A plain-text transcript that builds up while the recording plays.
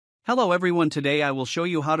Hello everyone, today I will show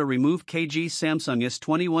you how to remove KG Samsung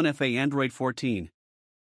S21 FA Android 14.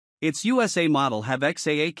 Its USA model have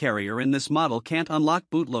XAA carrier, and this model can't unlock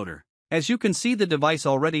bootloader. As you can see, the device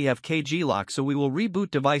already have KG lock, so we will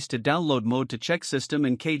reboot device to download mode to check system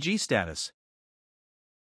and KG status.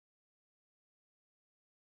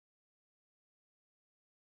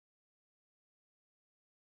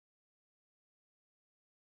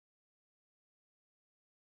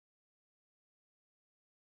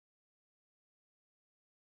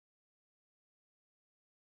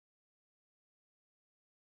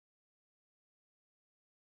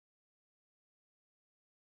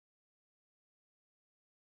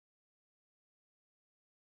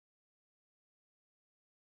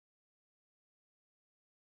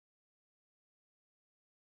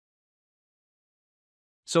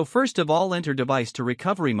 So first of all, enter device to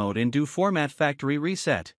recovery mode and do format factory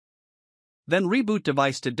reset. Then reboot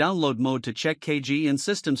device to download mode to check KG and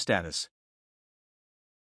system status.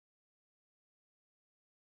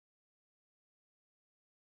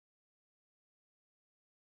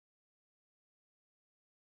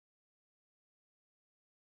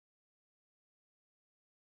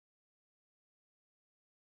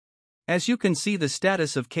 As you can see, the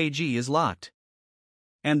status of KG is locked.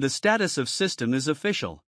 And the status of system is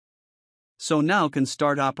official. So now can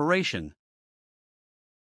start operation.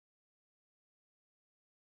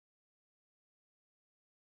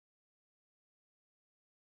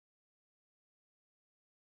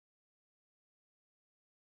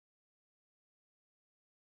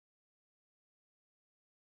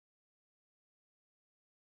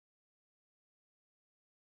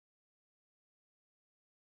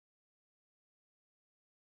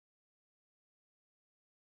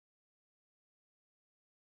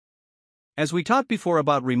 As we talked before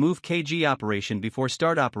about remove KG operation before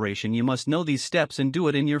start operation, you must know these steps and do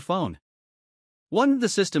it in your phone. 1. The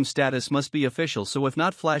system status must be official, so if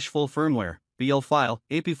not, flash full firmware, BL file,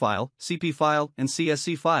 AP file, CP file, and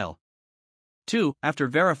CSC file. 2. After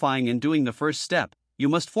verifying and doing the first step, you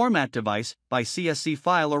must format device by CSC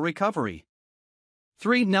file or recovery.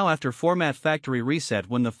 3. Now after format factory reset,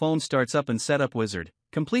 when the phone starts up in setup wizard,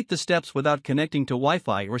 complete the steps without connecting to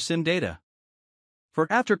Wi-Fi or SIM data. For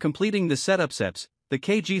after completing the setup steps, the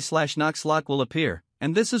KG/Knox lock will appear,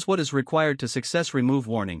 and this is what is required to success remove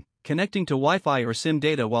warning. Connecting to Wi-Fi or SIM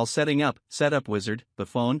data while setting up setup wizard, the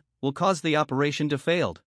phone, will cause the operation to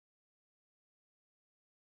failed.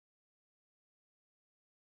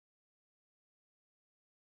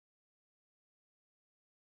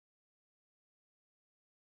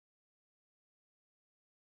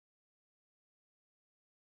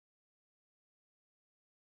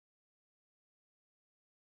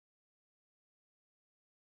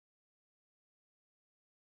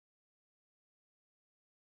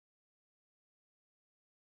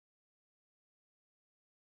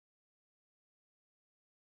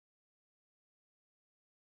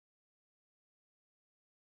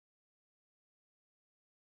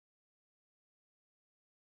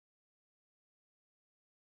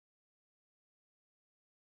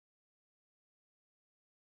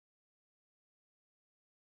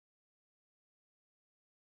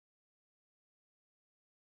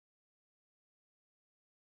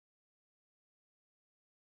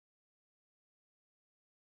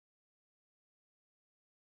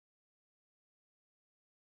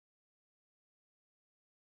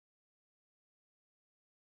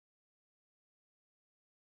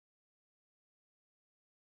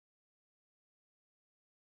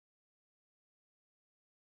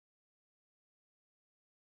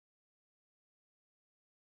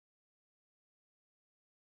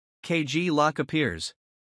 KG lock appears.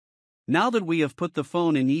 Now that we have put the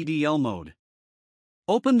phone in EDL mode,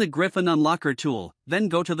 open the Griffin-Unlocker tool, then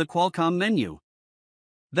go to the Qualcomm menu.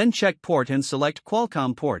 Then check port and select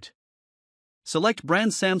Qualcomm port. Select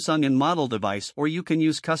brand Samsung and model device, or you can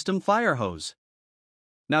use custom fire hose.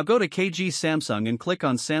 Now go to KG Samsung and click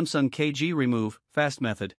on Samsung KG remove, fast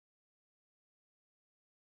method.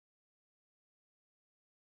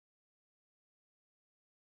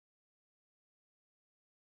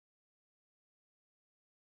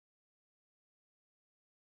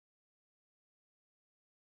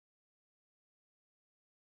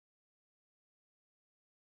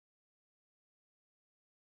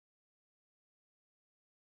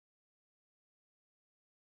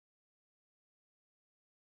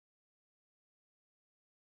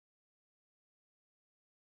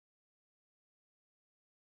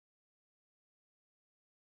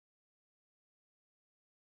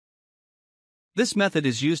 This method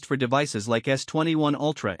is used for devices like S21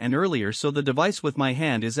 Ultra and earlier, so the device with my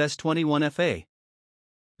hand is S21 FA.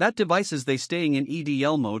 that devices they staying in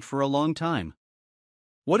EDL mode for a long time.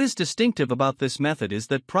 What is distinctive about this method is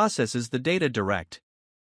that processes the data direct.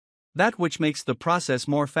 That which makes the process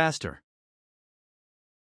more faster.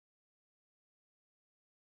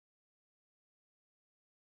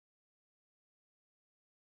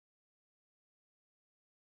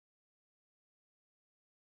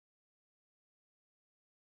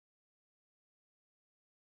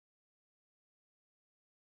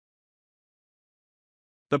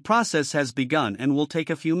 The process has begun and will take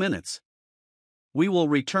a few minutes. We will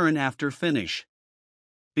return after finish.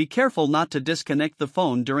 Be careful not to disconnect the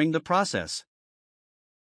phone during the process.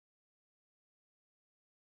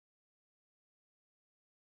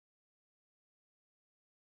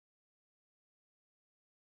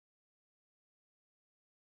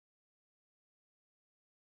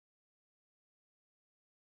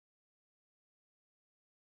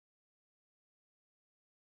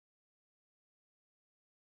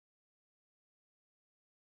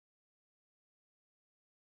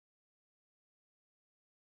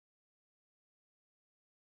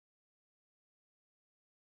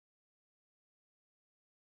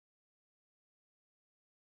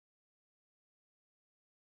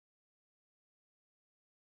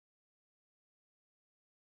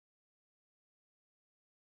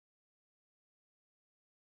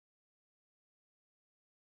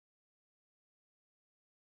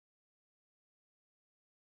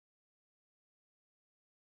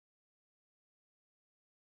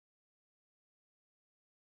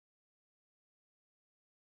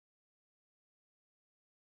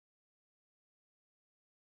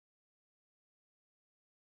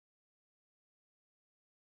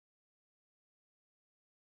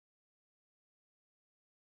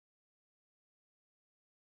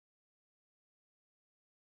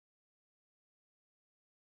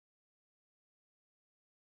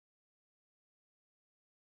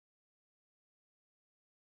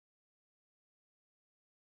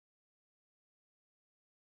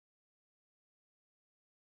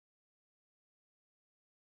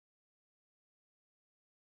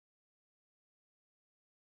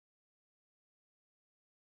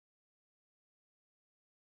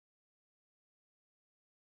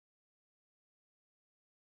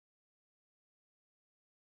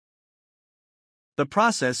 The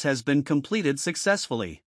process has been completed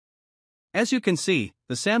successfully. As you can see,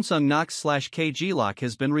 the Samsung Knox/KG lock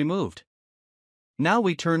has been removed. Now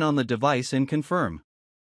we turn on the device and confirm.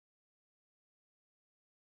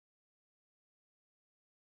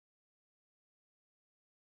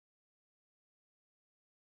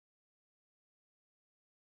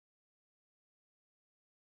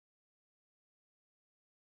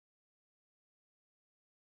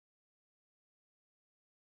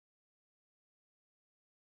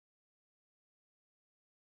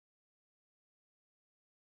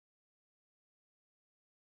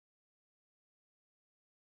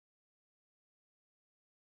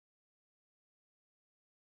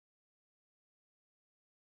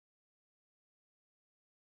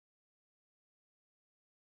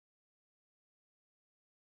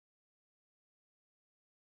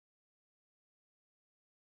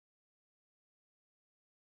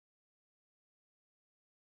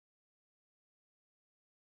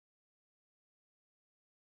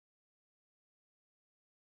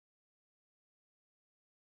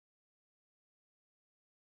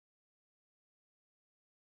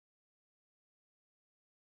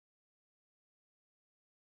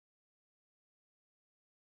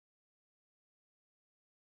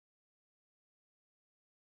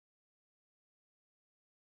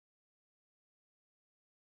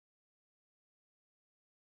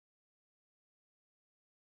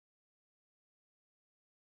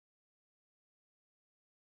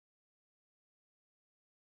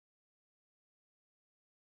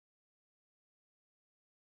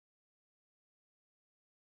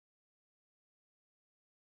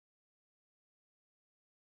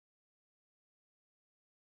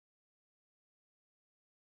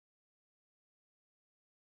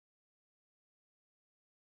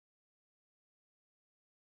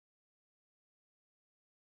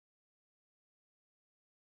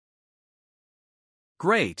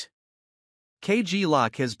 Great! KG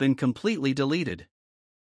lock has been completely deleted.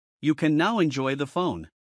 You can now enjoy the phone.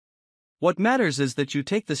 What matters is that you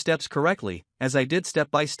take the steps correctly, as I did step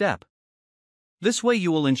by step. This way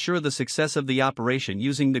you will ensure the success of the operation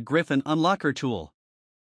using the Griffin-Unlocker tool.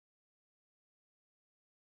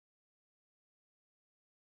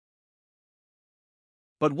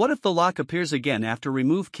 But what if the lock appears again after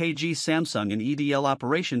remove KG Samsung and EDL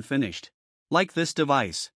operation finished? Like this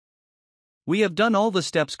device. We have done all the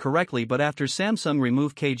steps correctly, but after Samsung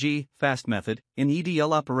remove KG, fast method, in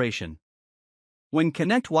EDL operation. When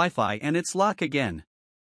connect Wi-Fi and it's lock again.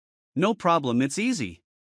 No problem, it's easy.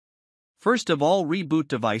 First of all, reboot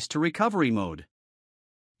device to recovery mode.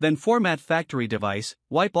 Then format factory device,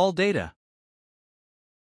 wipe all data.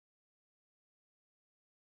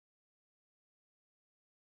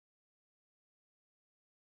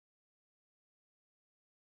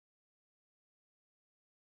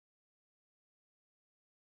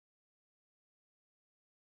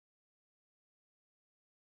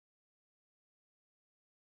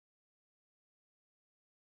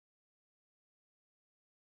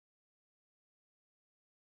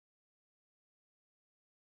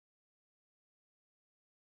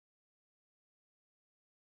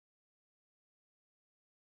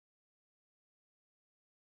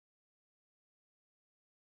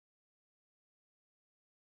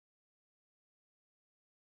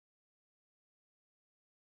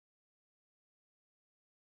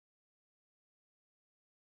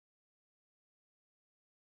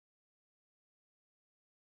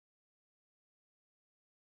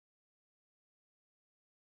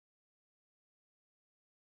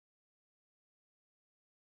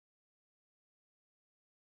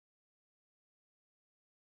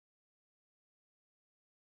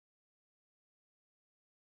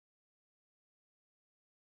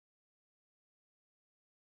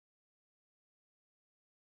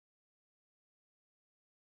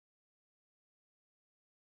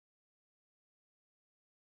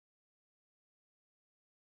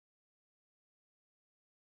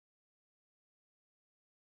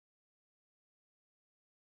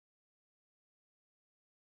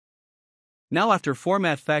 Now after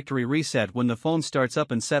format factory reset, when the phone starts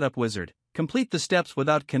up in setup wizard, complete the steps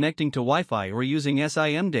without connecting to Wi-Fi or using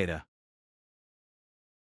SIM data.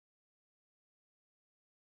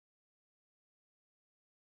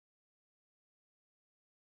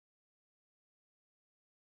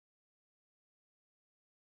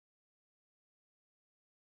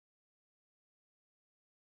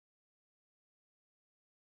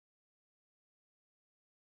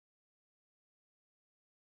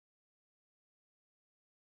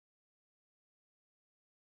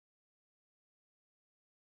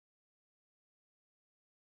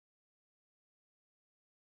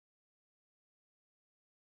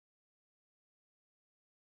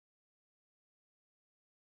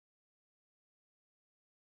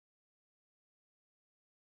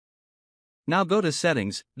 Now go to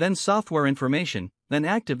settings, then software information, then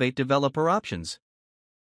activate developer options.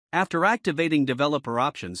 After activating developer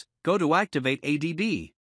options, go to activate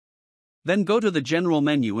ADB. Then go to the general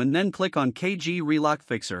menu and then click on KG Relock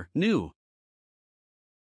Fixer, New.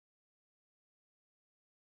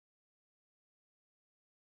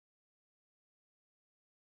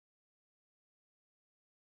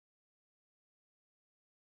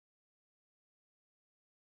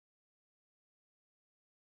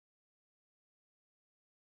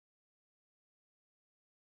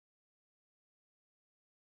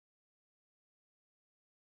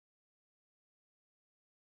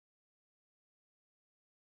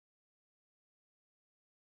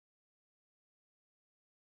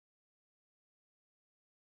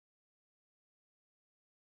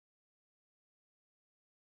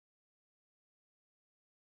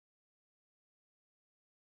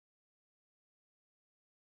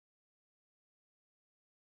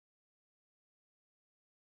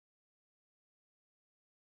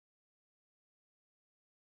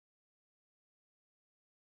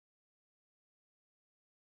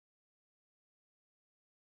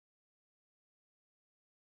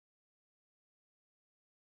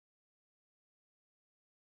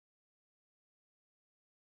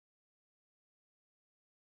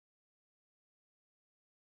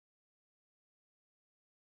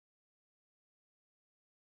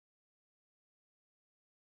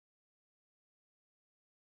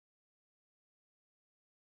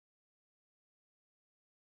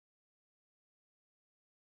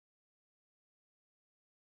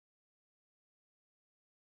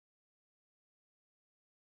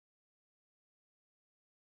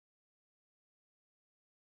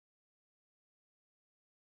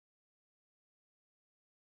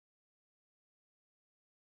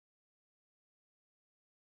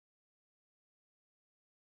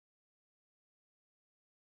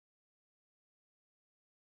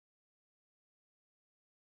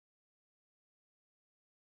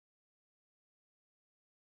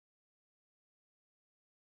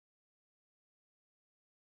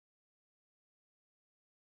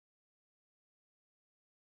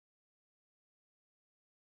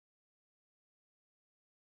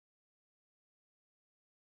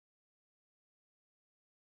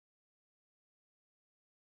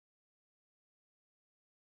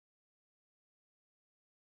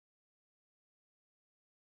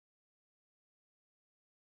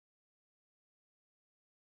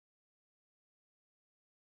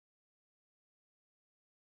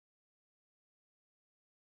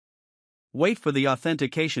 Wait for the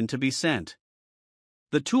authentication to be sent.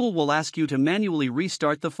 The tool will ask you to manually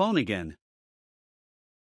restart the phone again.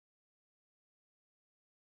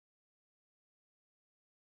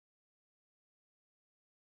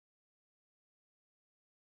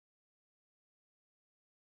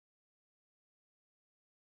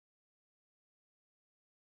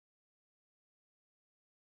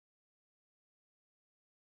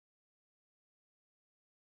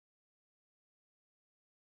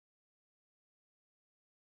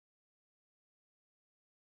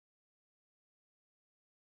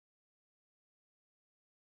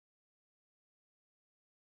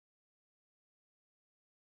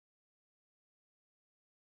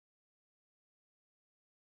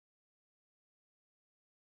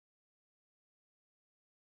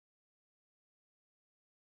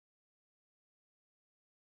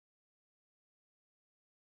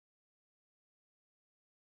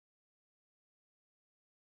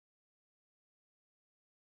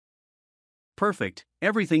 Perfect,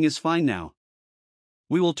 everything is fine now.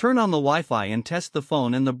 We will turn on the Wi-Fi and test the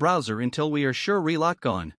phone and the browser until we are sure relock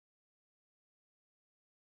gone.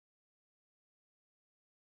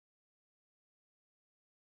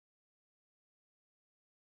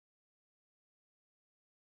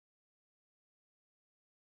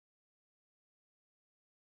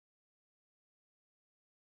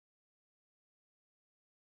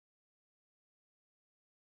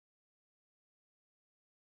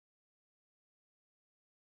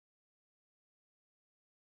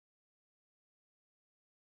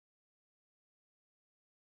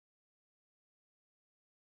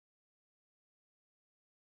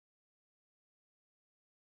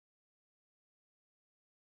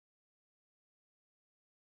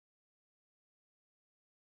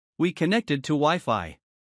 We connected to Wi-Fi.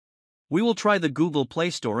 We will try the Google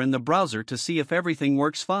Play Store in the browser to see if everything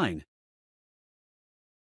works fine.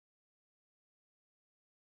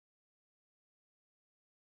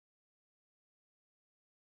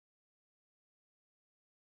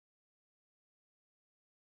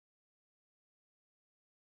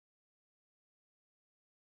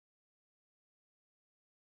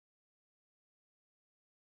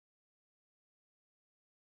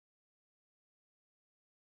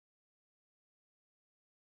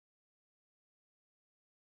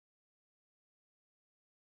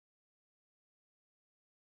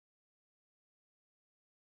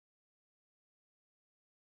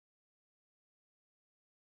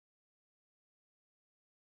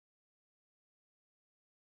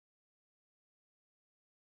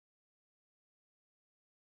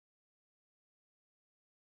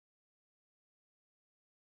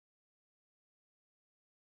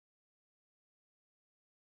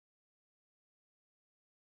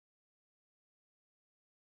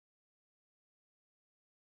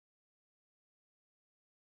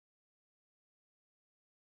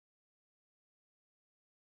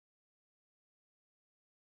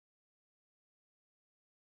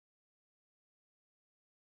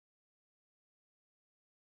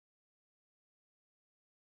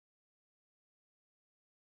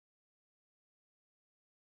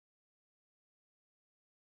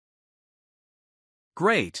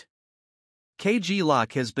 Great! KG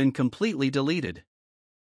lock has been completely deleted.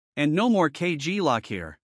 And no more KG lock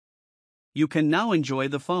here. You can now enjoy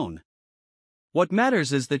the phone. What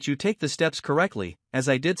matters is that you take the steps correctly, as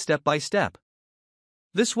I did step by step.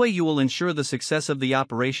 This way you will ensure the success of the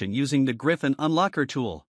operation using the Griffin-Unlocker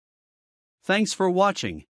tool. Thanks for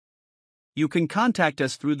watching. You can contact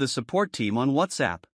us through the support team on WhatsApp.